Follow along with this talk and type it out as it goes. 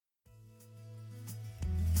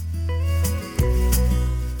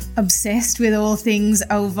obsessed with all things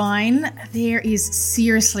ovine, there is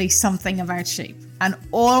seriously something about sheep and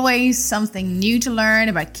always something new to learn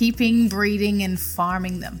about keeping, breeding and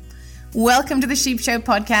farming them. Welcome to the Sheep Show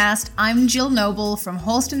podcast. I'm Jill Noble from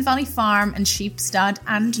Holston Valley Farm and Sheepstud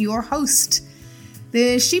and your host.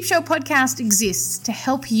 The Sheep Show podcast exists to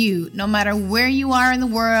help you, no matter where you are in the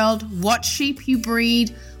world, what sheep you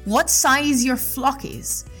breed, what size your flock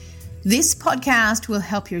is. This podcast will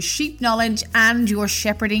help your sheep knowledge and your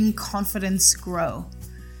shepherding confidence grow.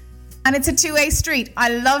 And it's a two-way street. I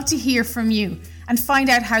love to hear from you and find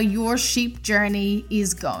out how your sheep journey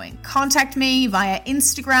is going. Contact me via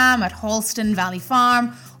Instagram at Holston Valley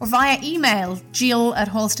Farm or via email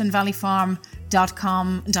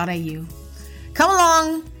jill@holstonvalleyfarm.com.au. Come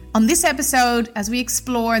along on this episode as we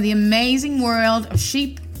explore the amazing world of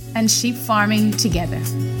sheep and sheep farming together.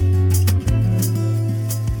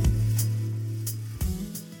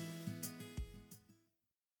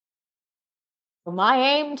 My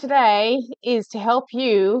aim today is to help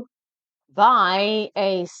you buy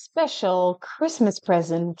a special Christmas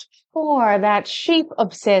present for that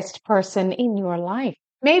sheep-obsessed person in your life.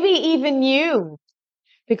 Maybe even you,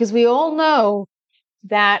 because we all know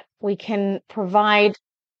that we can provide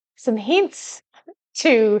some hints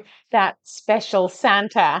to that special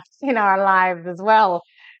Santa in our lives as well.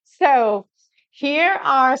 So here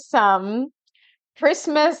are some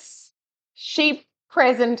Christmas sheep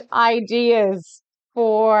present ideas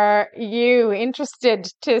for you. Interested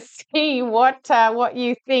to see what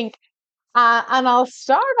you think. And I'll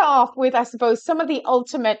start off with, I suppose, some of the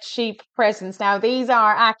ultimate sheep presents. Now, these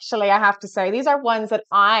are actually, I have to say, these are ones that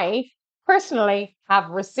I personally have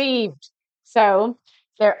received. So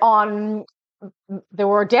they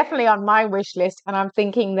were definitely on my wish list, and I'm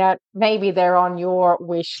thinking that maybe they're on your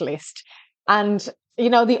wish list. And, you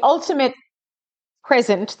know, the ultimate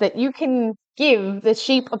present that you can give the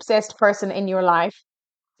sheep obsessed person in your life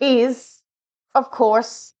is, of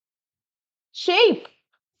course, sheep.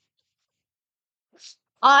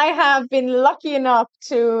 I have been lucky enough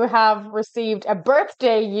to have received a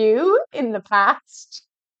birthday ewe in the past,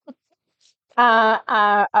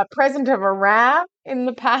 a present of a ram in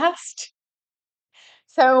the past.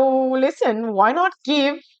 So listen, why not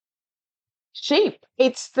give sheep?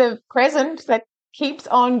 It's the present that keeps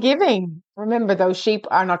on giving. Remember, those sheep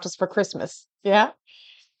are not just for Christmas. Yeah.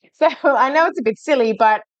 So I know it's a bit silly,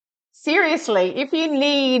 but seriously, if you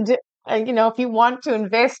need, if you want to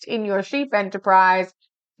invest in your sheep enterprise,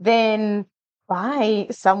 then buy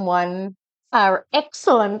someone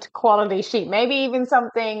excellent quality sheep. Maybe even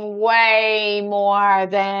something way more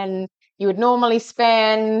than you would normally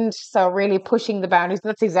spend. So really pushing the boundaries.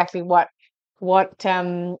 That's exactly what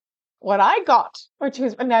I got, which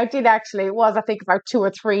was, no, it did actually, it was, I think, about 2 or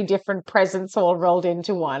 3 different presents all rolled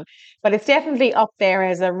into one. But it's definitely up there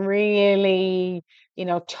as a really,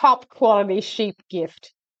 top quality sheep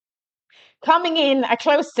gift. Coming in a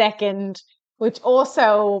close second, which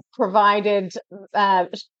also provided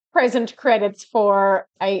present credits for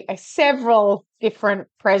a several different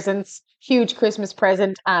presents, huge Christmas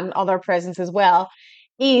present and other presents as well,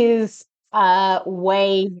 is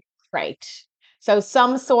weigh crate. So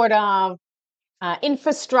some sort of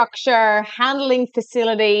infrastructure, handling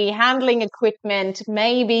facility, handling equipment,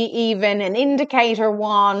 maybe even an indicator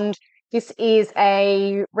wand. This is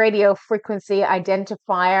a radio frequency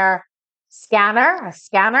identifier a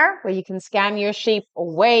scanner where you can scan your sheep,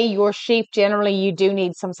 weigh your sheep. Generally, you do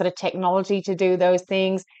need some sort of technology to do those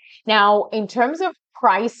things. Now, in terms of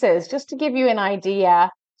prices, just to give you an idea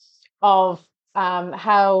of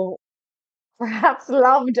how perhaps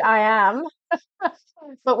loved I am,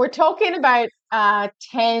 but we're talking about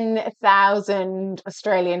 10,000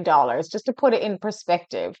 Australian dollars, just to put it in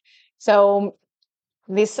perspective. So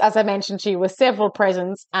this, as I mentioned to you, was several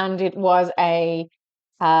presents, and it was a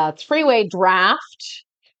 3-way draft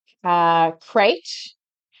crate,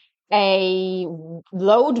 a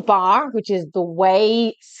load bar, which is the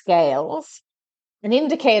weigh scales, an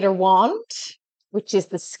indicator wand, which is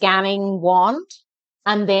the scanning wand,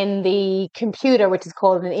 and then the computer, which is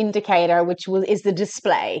called an indicator, which is the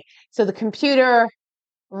display. So the computer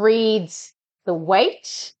reads the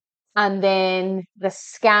weight, and then the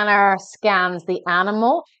scanner scans the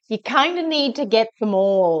animal. You kind of need to get them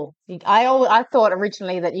all. I thought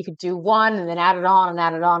originally that you could do one and then add it on and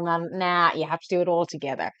add it on. Nah, you have to do it all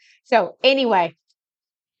together. So anyway,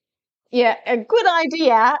 yeah, a good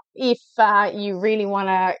idea if you really want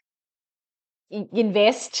to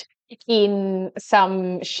invest in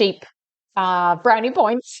some sheep brownie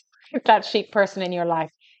points, that sheep person in your life.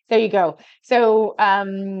 There you go. So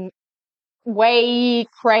weigh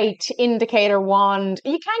crate, indicator wand.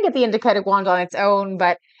 You can get the indicator wand on its own,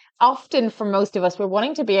 but often for most of us, we're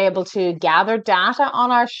wanting to be able to gather data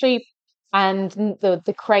on our sheep, and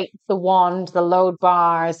the crate, the wand, the load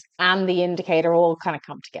bars, and the indicator all kind of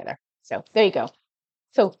come together. So there you go.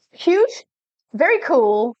 So cute, very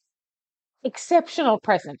cool, exceptional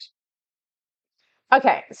present.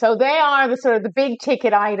 Okay, so they are the sort of the big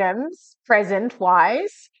ticket items present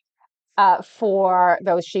wise for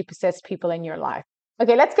those sheep possessed people in your life.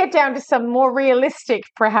 Okay, let's get down to some more realistic,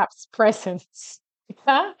 perhaps, presents.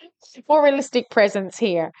 More realistic presents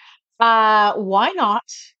here. Why not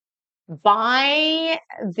buy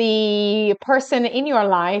the person in your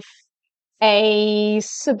life a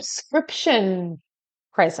subscription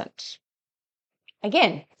present?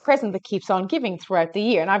 Again, present that keeps on giving throughout the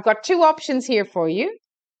year. And I've got two options here for you.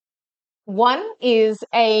 One is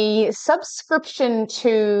a subscription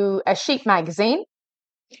to a sheep magazine,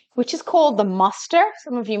 which is called The Muster.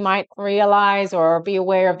 Some of you might realize or be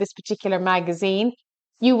aware of this particular magazine.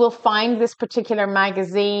 You will find this particular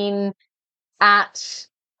magazine at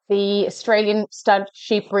the Australian Stud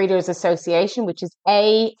Sheep Breeders Association, which is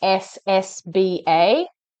ASSBA,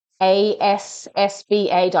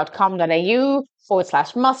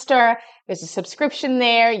 ASSBA.com.au/muster. There's a subscription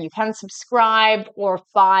there. You can subscribe or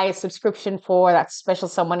buy a subscription for that special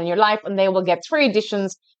someone in your life, and they will get 3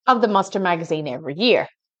 editions of the Muster magazine every year.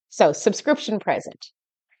 So subscription present.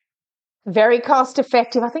 Very cost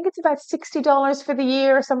effective. I think it's about $60 for the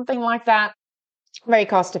year or something like that. Very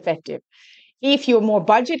cost effective. If you're more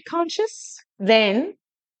budget conscious, then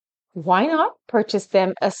why not purchase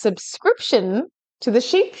them a subscription to the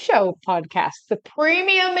Sheep Show podcast, the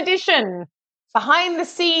premium edition, behind the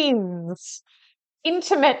scenes,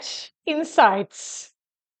 intimate insights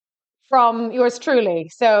from yours truly.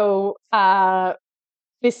 So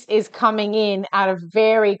this is coming in at a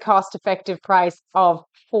very cost-effective price of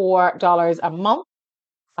 $4 a month,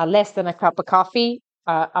 less than a cup of coffee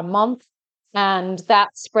a month, and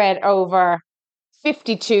that's spread over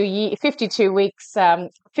 52 weeks,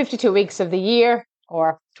 52 weeks of the year,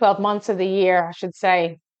 or 12 months of the year, I should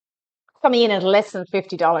say, coming in at less than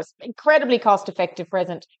 $50. Incredibly cost-effective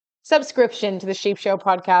present. Subscription to the Sheep Show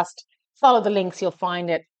podcast. Follow the links, you'll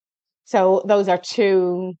find it. So those are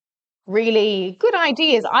 2 really good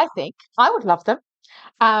ideas, I think. I would love them.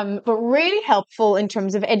 But really helpful in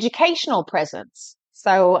terms of educational presence.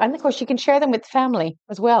 So, and of course, you can share them with family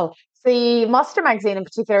as well. The Muster magazine in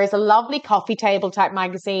particular is a lovely coffee table type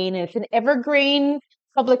magazine. It's an evergreen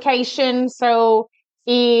publication, so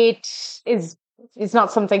it's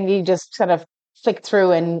not something you just sort of flick through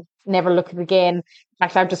and never look at again. In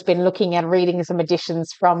fact, I've just been looking at reading some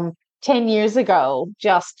editions from 10 years ago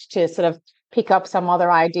just to sort of pick up some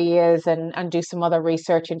other ideas and do some other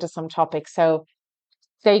research into some topics. So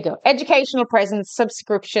there you go. Educational presence,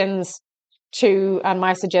 subscriptions to, and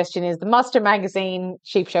my suggestion is the Muster Magazine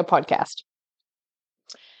Sheep Show podcast.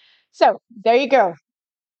 So there you go.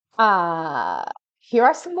 Here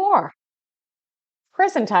are some more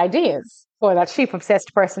present ideas for that sheep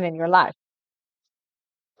obsessed person in your life.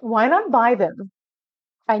 Why not buy them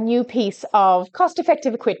a new piece of cost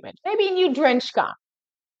effective equipment? Maybe a new drench gun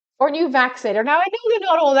or a new vaccinator. Now, I know they're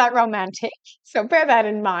not all that romantic, so bear that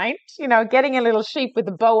in mind. You know, getting a little sheep with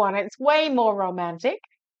a bow on it's way more romantic.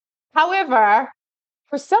 However,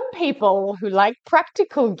 for some people who like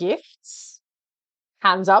practical gifts,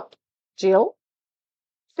 hands up, Jill,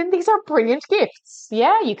 then these are brilliant gifts.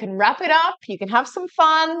 Yeah, you can wrap it up, you can have some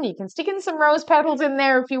fun, you can stick in some rose petals in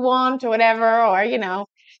there if you want or whatever, or, you know,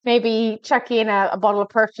 maybe chuck in a bottle of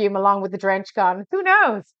perfume along with the drench gun. Who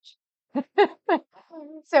knows?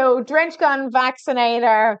 So drench gun,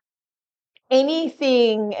 vaccinator,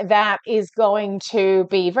 anything that is going to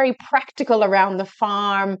be very practical around the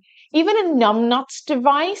farm, even a numbnuts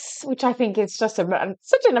device, which I think is just it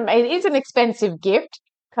is an expensive gift,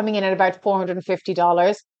 coming in at about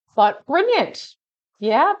 $450, but brilliant.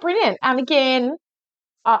 Yeah, brilliant. And again,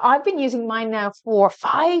 I've been using mine now for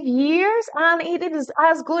 5 years and it is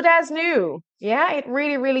as good as new. Yeah, it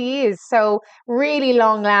really, really is. So really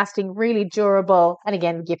long lasting, really durable. And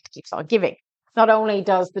again, the gift keeps on giving. Not only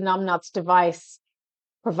does the numbnuts device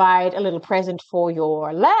provide a little present for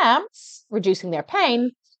your lambs, reducing their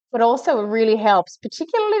pain, but also it really helps,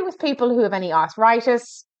 particularly with people who have any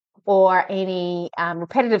arthritis or any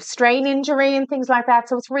repetitive strain injury and things like that.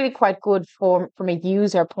 So it's really quite good from a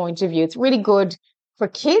user point of view. It's really good for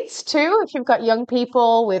kids too. If you've got young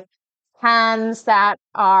people with hands that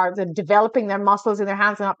are developing their muscles in their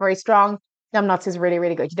hands, are not very strong, numbnuts is really,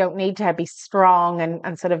 really good. You don't need to be strong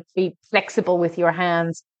and sort of be flexible with your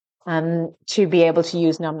hands to be able to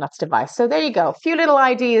use numbnuts device. So there you go. A few little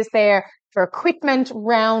ideas there for equipment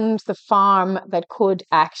around the farm that could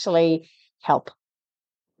actually help.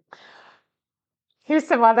 here's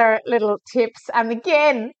some other little tips. And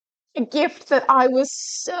again, a gift that I was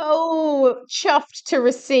so chuffed to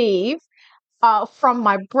receive from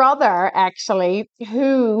my brother, actually,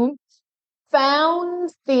 who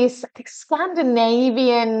found this, I think,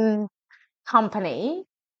 Scandinavian company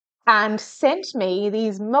and sent me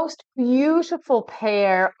these most beautiful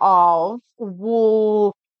pair of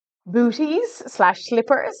wool booties slash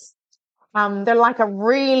slippers. They're like a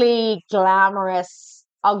really glamorous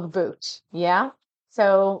Ugg boot. Yeah.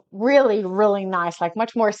 So really, really nice, like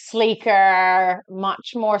much more sleeker,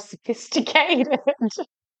 much more sophisticated.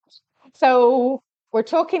 So we're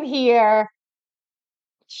talking here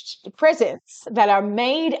presents that are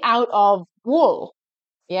made out of wool.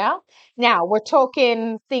 Yeah. Now we're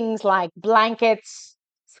talking things like blankets,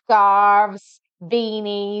 scarves,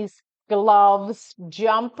 beanies, gloves,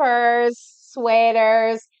 jumpers,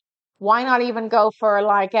 sweaters. Why not even go for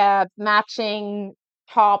like a matching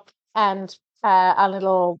top and a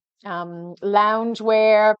little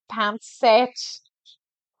loungewear pants set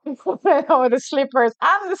or the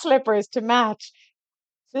slippers to match.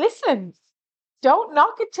 Listen, don't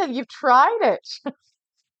knock it till you've tried it.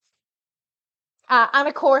 And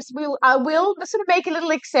of course, I will sort of make a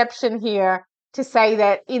little exception here to say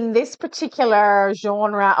that in this particular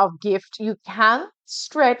genre of gift, you can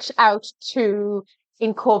stretch out to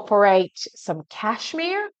incorporate some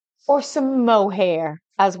cashmere or some mohair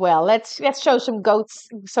as well. Let's show some goat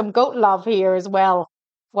love here as well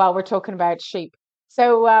while we're talking about sheep.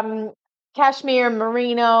 So cashmere,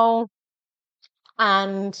 merino,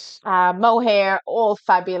 and mohair, all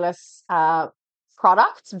fabulous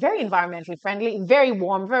products, very environmentally friendly, very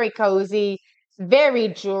warm, very cozy, very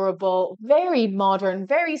durable, very modern,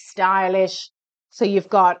 very stylish. So you've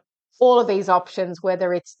got all of these options,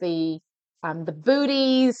 whether it's the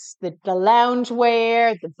booties, the lounge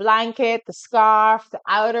wear, the blanket, the scarf, the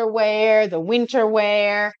outerwear, the winter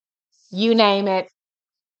wear, you name it.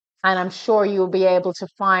 And I'm sure you'll be able to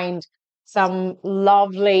find some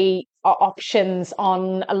lovely options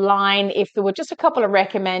online. If there were just a couple of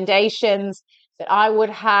recommendations that I would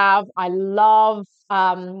have, I love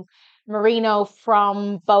merino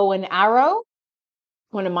from Bow and Arrow,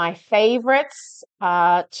 one of my favorites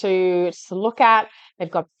to look at.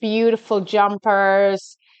 They've got beautiful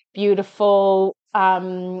jumpers, beautiful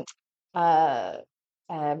roll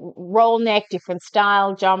neck, different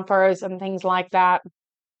style jumpers and things like that.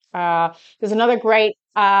 There's another great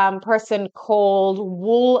person called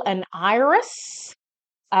Wool and Iris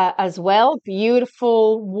as well.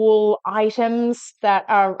 Beautiful wool items that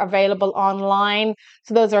are available online.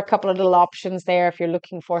 So those are a couple of little options there if you're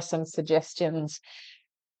looking for some suggestions.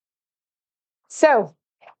 So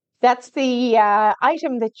that's the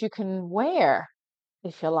item that you can wear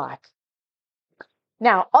if you like.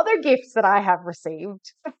 Now, other gifts that I have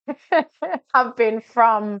received have been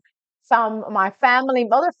from some of my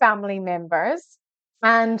other family members,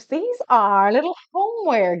 and these are little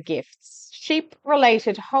homeware gifts,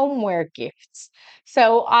 sheep-related homeware gifts.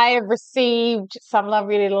 So I have received some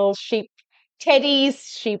lovely little sheep teddies,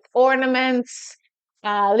 sheep ornaments,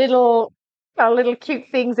 little cute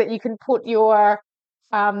things that you can put your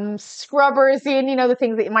scrubbers in, the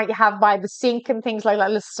things that you might have by the sink and things like that,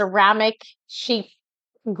 little ceramic sheep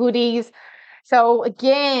goodies. So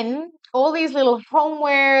again, all these little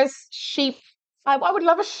homewares, sheep. I would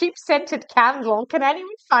love a sheep scented candle. Can anyone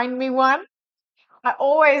find me one? I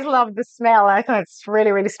always love the smell. I know it's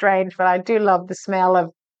really, really strange, but I do love the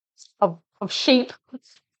smell of sheep. I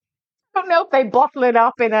don't know if they bottle it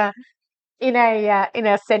up in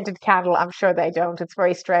a scented candle. I'm sure they don't. It's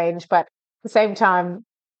very strange, but at the same time,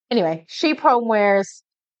 anyway, sheep homewares.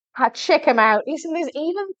 Check them out. Listen, there's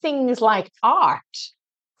even things like art,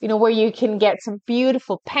 where you can get some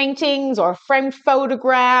beautiful paintings or framed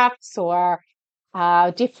photographs or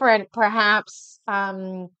different, perhaps,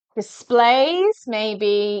 displays,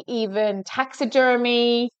 maybe even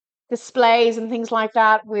taxidermy displays and things like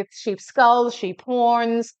that with sheep skulls, sheep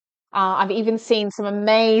horns. I've even seen some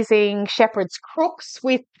amazing shepherd's crooks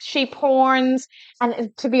with sheep horns. And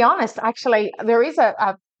to be honest, actually, there is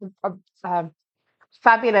a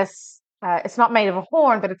fabulous, it's not made of a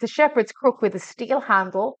horn, but it's a shepherd's crook with a steel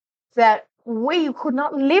handle that we could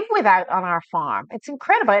not live without on our farm. It's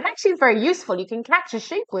incredible. It actually is very useful. You can catch a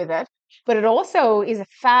sheep with it, but it also is a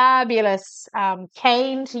fabulous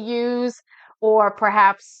cane to use, or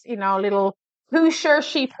perhaps, a little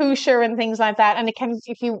sheep hoosher and things like that. And it can,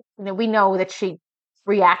 we know that sheep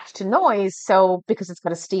react to noise. So because it's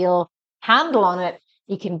got a steel handle on it,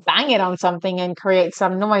 you can bang it on something and create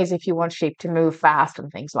some noise if you want sheep to move fast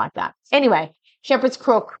and things like that. Anyway, shepherd's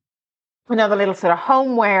crook, another little sort of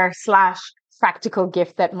homeware slash practical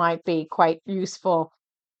gift that might be quite useful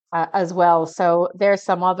as well. So there's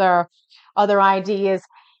some other ideas.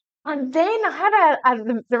 And then I had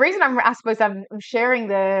the reason I suppose I'm sharing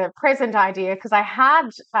the present idea because I had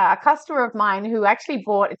a customer of mine who actually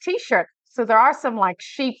bought a t-shirt. So there are some like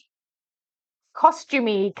sheep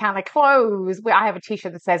costumey kind of clothes. Where I have a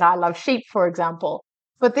t-shirt that says I love sheep, for example.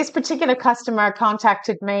 But this particular customer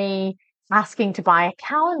contacted me asking to buy a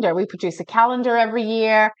calendar. We produce a calendar every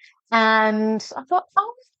year. And I thought,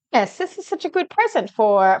 oh yes, this is such a good present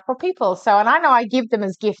for people. So, and I know I give them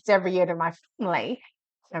as gifts every year to my family,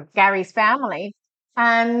 Gary's family.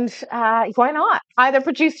 And why not? Either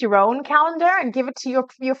produce your own calendar and give it to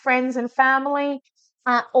your friends and family,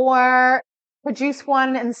 or produce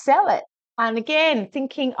one and sell it. And again,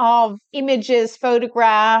 thinking of images,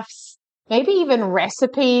 photographs, maybe even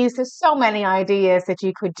recipes. There's so many ideas that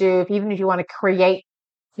you could do, even if you want to create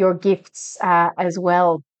your gifts as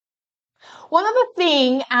well. One other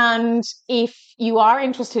thing, and if you are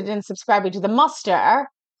interested in subscribing to the Muster,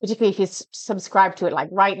 particularly if you subscribe to it, like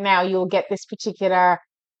right now, you'll get this particular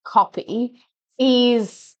copy,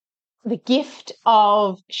 is the gift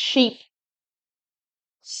of sheep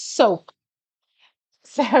soap.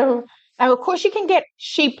 So, of course, you can get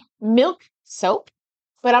sheep milk soap,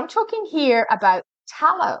 but I'm talking here about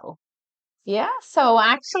tallow. Yeah. So,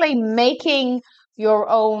 actually making your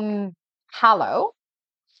own tallow,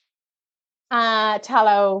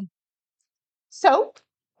 tallow soap,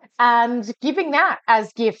 and giving that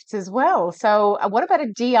as gifts as well. So, what about a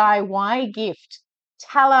DIY gift?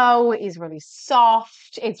 Tallow is really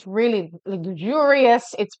soft, it's really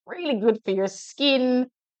luxurious, it's really good for your skin.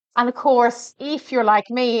 And of course, if you're like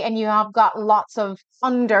me and you have got lots of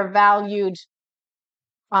undervalued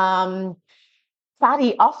um,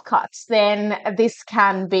 fatty offcuts, then this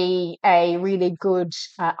can be a really good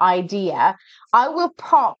idea. I will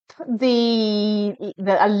pop a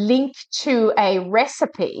link to a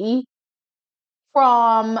recipe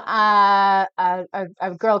from a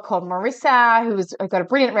girl called Marissa, who's got a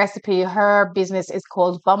brilliant recipe. Her business is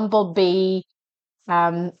called Bumblebee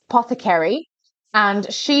Apothecary,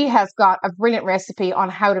 and she has got a brilliant recipe on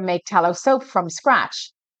how to make tallow soap from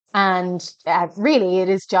scratch. And really, it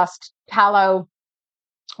is just tallow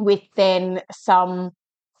with then some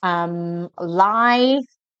lye,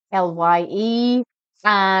 LYE,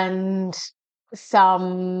 and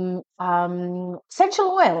some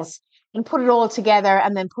essential oils, and put it all together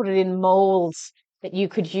and then put it in molds that you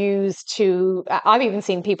could use to. I've even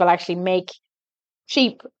seen people actually make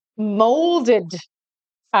cheap molded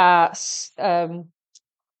uh,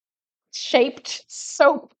 shaped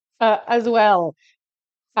soap as well.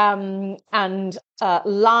 And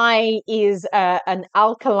lye is an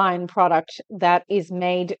alkaline product that is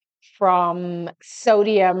made from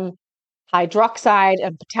sodium hydroxide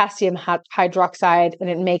and potassium hydroxide, and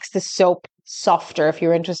it makes the soap softer if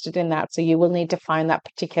you're interested in that. So you will need to find that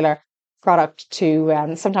particular product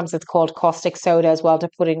to, sometimes it's called caustic soda as well, to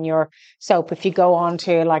put in your soap. If you go on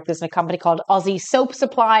to, like, there's a company called Aussie Soap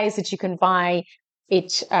Supplies that you can buy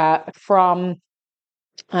it from.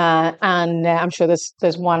 And I'm sure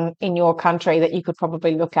there's one in your country that you could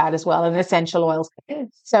probably look at as well, and essential oils.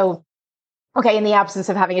 So, okay, in the absence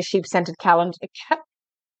of having a sheep scented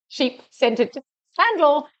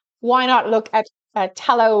candle, why not look at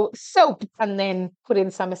tallow soap and then put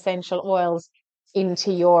in some essential oils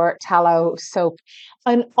into your tallow soap?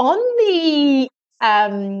 And on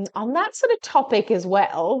that sort of topic as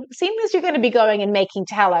well, seeing as you're going to be going and making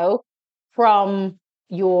tallow from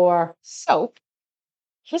your soap,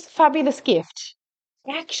 here's a fabulous gift.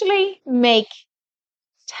 Actually make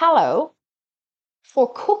tallow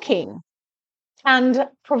for cooking and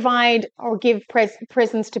provide or give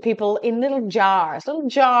presents to people in little jars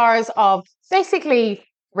of basically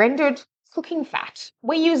rendered cooking fat.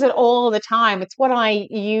 We use it all the time. It's what I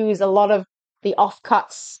use a lot of the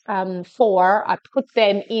offcuts for. I put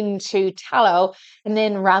them into tallow, and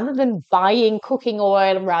then rather than buying cooking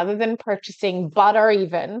oil, rather than purchasing butter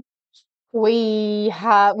even,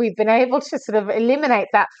 we've been able to sort of eliminate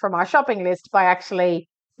that from our shopping list by actually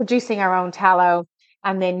producing our own tallow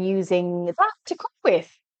and then using that to cook with.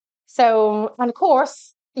 So, and of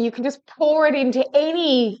course, you can just pour it into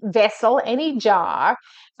any vessel, any jar,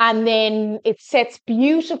 and then it sets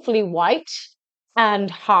beautifully white and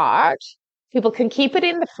hard. People can keep it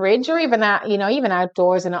in the fridge or even even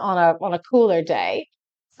outdoors on a cooler day.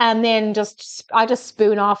 And then I just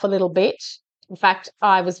spoon off a little bit. In fact,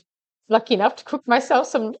 I was lucky enough to cook myself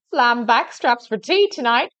some lamb back straps for tea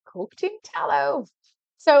tonight, cooked in tallow.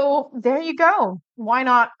 So there you go. Why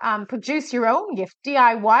not produce your own gift,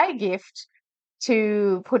 DIY gift,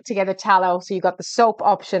 to put together tallow? So you got the soap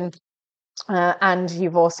option And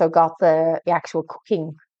you've also got the actual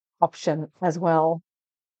cooking option as well.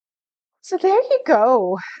 So there you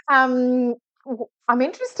go. I'm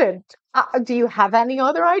interested. Do you have any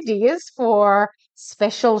other ideas for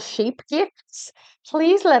special sheep gifts?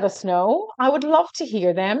 Please let us know. I would love to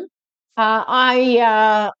hear them.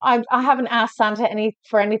 I haven't asked Santa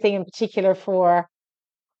for anything in particular for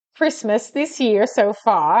Christmas this year so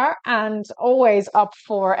far, and always up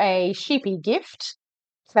for a sheepy gift.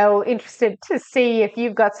 So interested to see if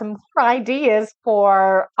you've got some ideas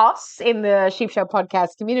for us in the Sheep Show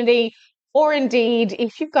podcast community, or indeed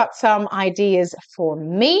if you've got some ideas for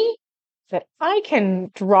me that I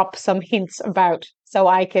can drop some hints about so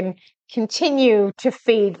I can continue to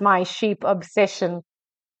feed my sheep obsession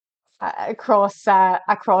across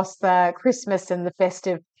the Christmas and the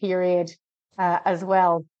festive period as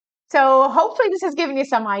well. So hopefully this has given you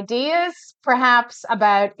some ideas, perhaps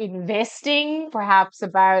about investing, perhaps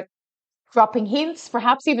about dropping hints,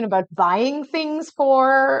 perhaps even about buying things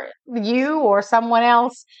for you or someone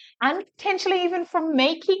else, and potentially even from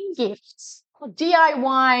making gifts,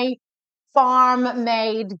 DIY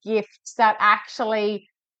farm-made gifts that actually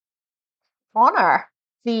honor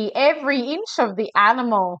the every inch of the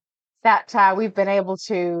animal that we've been able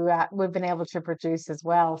to produce as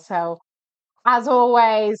well. So as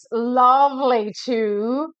always, lovely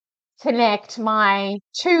to connect my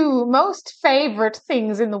two most favorite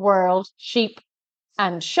things in the world, sheep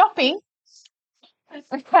and shopping,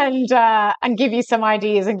 and give you some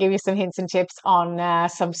ideas and give you some hints and tips on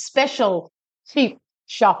some special sheep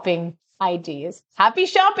shopping ideas. Happy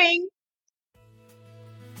shopping!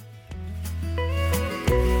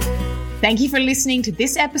 Thank you for listening to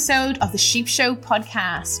this episode of the Sheep Show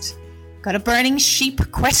podcast. Got a burning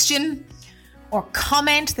sheep question or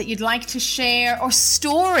comment that you'd like to share, or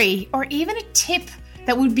story, or even a tip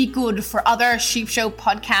that would be good for other Sheep Show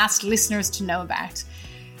podcast listeners to know about?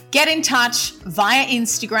 Get in touch via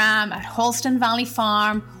Instagram at Holston Valley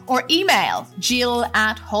Farm or email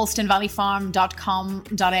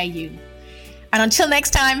jill@holstonvalleyfarm.com.au. And until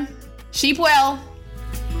next time, sheep well.